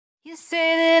You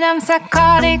say that I'm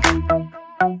psychotic,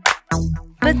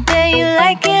 but then you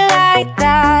like it like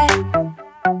that.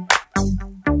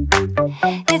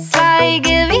 It's like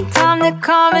every time the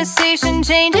conversation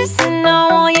changes and I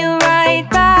want you right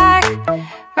back,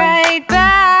 right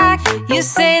back. You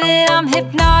say that I'm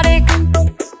hypnotic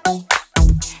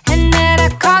and that I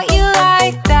caught you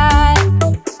like that.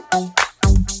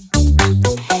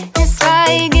 It's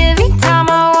like every time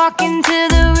I walk into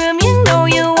the room, you know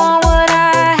you want what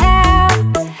I have,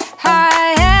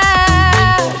 I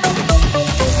have.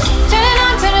 Turn it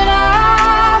on, turn it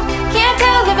off. Can't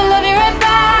tell if I love you right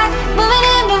back. Moving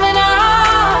in, moving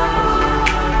on.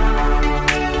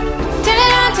 Turn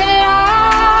it on, turn it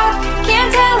off. Can't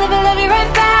tell if I love you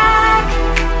right back,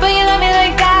 but you love me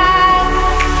like that.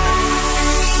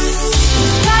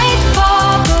 Light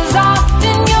bulb goes off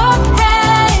in your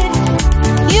head.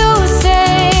 You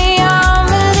say I'm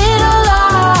a little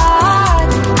odd.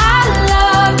 I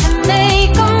love to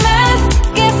make a mess.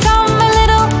 Guess I'm a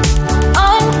little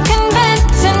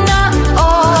unconventional. Oh,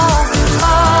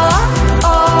 oh,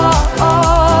 oh,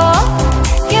 oh.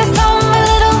 Guess I'm a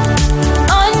little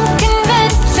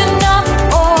unconventional.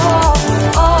 Oh,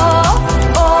 oh,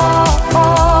 oh, oh.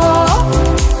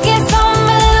 Guess I'm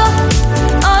a little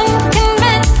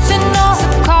unconventional. So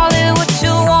call it what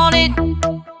you wanted,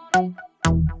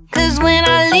 'cause when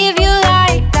I leave you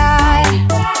like that,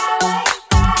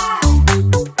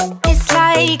 it's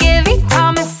like every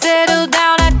time I settle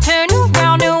down, I turn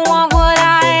around and want what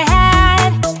I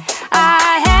had,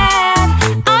 I had.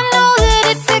 I know that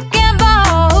it's a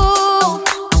gamble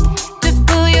to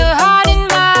put your heart in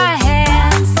my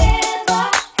hands,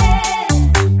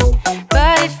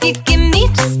 but if you give me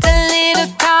just a little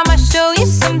time, I'll show you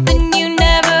something you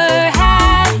never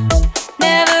had,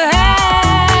 never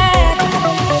had.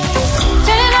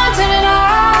 Turn it on, turn it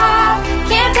off.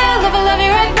 Can't tell if I love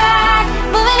you right back.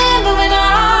 Moving in, moving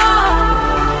on.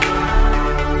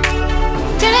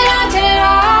 Turn it on, turn it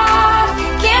off.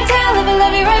 Can't tell if I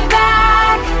love you right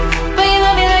back, but you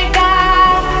love me like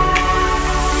that.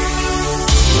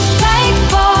 Light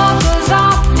bulb goes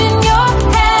off in your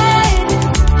head.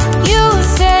 You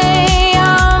say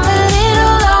I'm a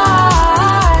little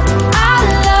odd. I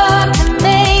love to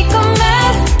make a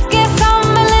mess. Guess I'm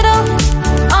a little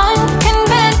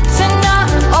unconventional.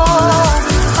 Oh,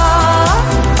 oh,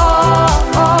 oh,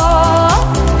 oh.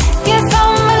 Guess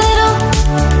I'm a little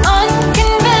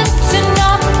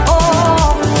unconventional. Oh,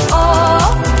 oh,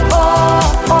 oh,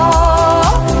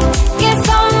 oh. Guess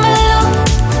I'm a little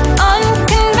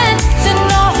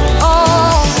unconventional.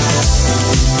 Oh,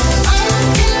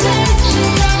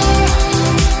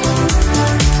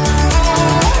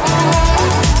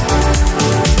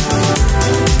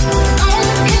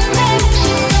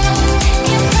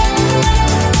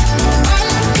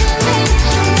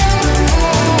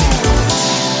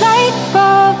 light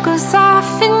bulb goes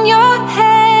off in your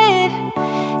head.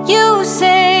 You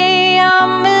say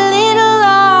I'm a little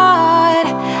odd.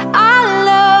 I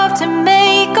love to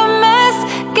make a mess.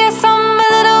 Guess I'm a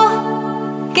little.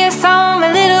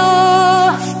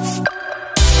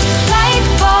 Light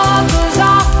bulb goes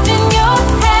off in your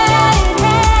head.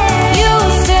 You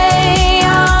say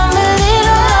I'm a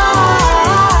little odd.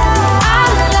 I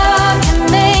love to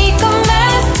make a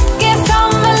mess. Guess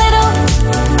I'm a little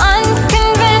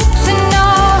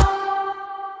unconventional.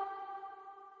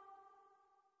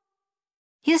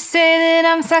 You say that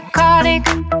I'm psychotic,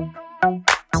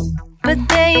 but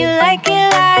then you like it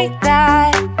like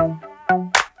that.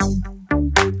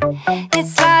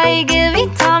 It's like every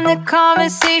time the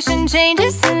conversation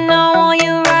changes and I want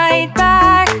you right